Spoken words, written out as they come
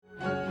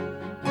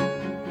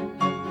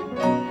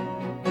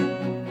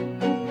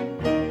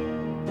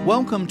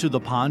Welcome to the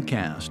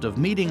podcast of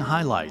meeting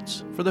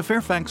highlights for the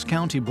Fairfax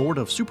County Board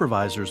of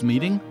Supervisors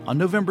meeting on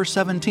November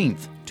 17,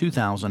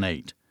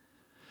 2008.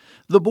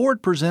 The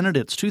board presented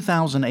its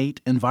 2008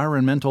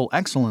 Environmental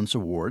Excellence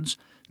Awards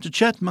to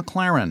Chet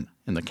McLaren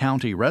in the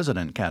County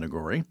Resident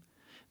category,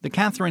 the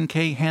Catherine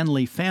K.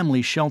 Hanley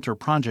Family Shelter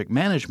Project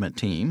Management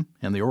Team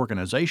in the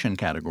Organization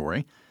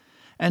category,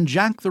 and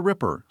Jack the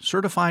Ripper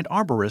Certified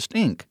Arborist,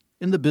 Inc.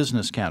 in the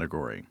Business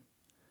category.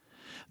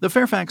 The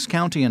Fairfax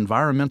County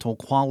Environmental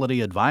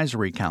Quality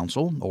Advisory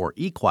Council, or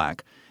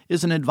EQAC,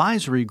 is an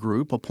advisory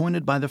group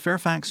appointed by the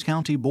Fairfax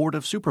County Board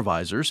of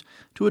Supervisors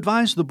to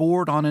advise the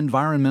board on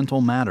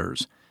environmental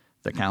matters.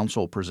 The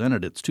council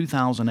presented its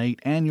 2008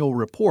 annual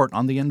report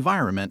on the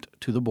environment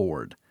to the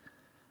board.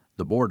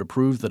 The board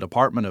approved the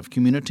Department of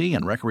Community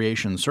and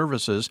Recreation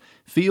Services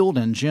field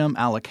and gym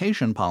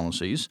allocation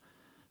policies.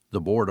 The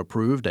board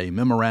approved a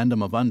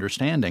memorandum of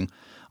understanding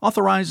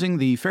authorizing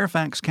the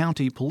Fairfax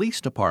County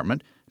Police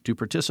Department to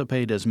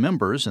participate as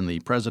members in the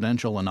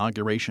Presidential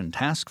Inauguration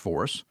Task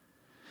Force.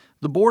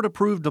 The board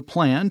approved a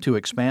plan to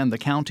expand the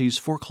county's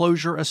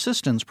foreclosure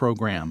assistance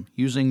program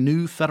using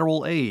new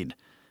federal aid.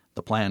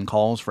 The plan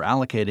calls for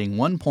allocating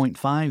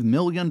 $1.5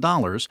 million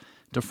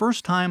to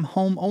first-time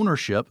home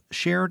ownership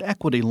shared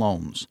equity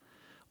loans,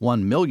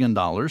 $1 million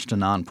to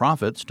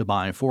nonprofits to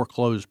buy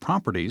foreclosed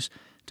properties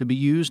to be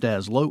used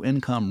as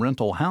low-income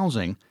rental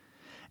housing,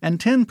 and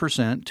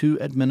 10% to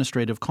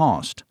administrative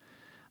cost.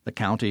 The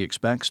county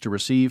expects to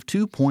receive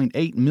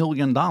 $2.8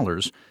 million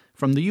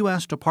from the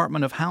U.S.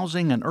 Department of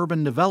Housing and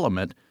Urban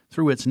Development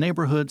through its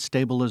Neighborhood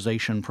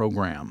Stabilization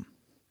Program.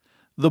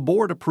 The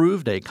board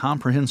approved a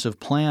comprehensive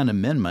plan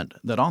amendment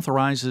that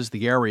authorizes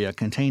the area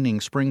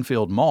containing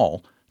Springfield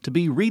Mall to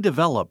be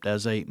redeveloped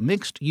as a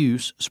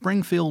mixed-use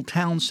Springfield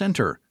Town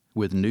Center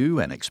with new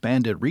and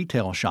expanded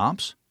retail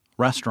shops,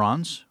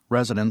 restaurants,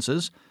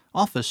 residences,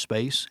 office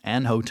space,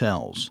 and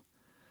hotels.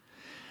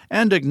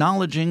 And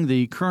acknowledging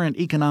the current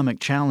economic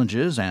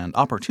challenges and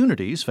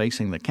opportunities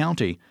facing the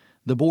county,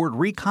 the board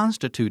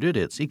reconstituted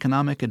its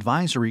Economic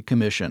Advisory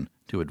Commission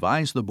to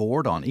advise the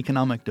board on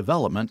economic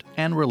development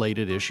and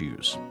related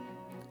issues.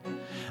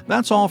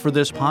 That's all for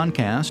this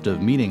podcast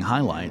of meeting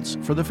highlights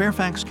for the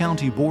Fairfax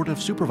County Board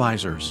of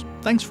Supervisors.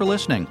 Thanks for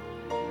listening.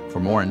 For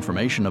more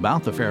information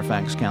about the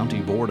Fairfax County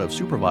Board of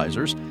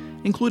Supervisors,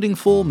 including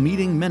full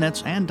meeting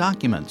minutes and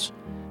documents,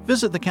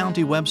 visit the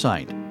county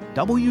website,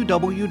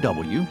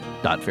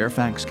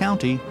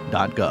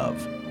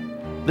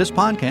 www.fairfaxcounty.gov. This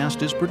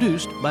podcast is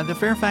produced by the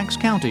Fairfax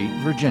County,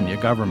 Virginia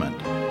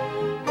government.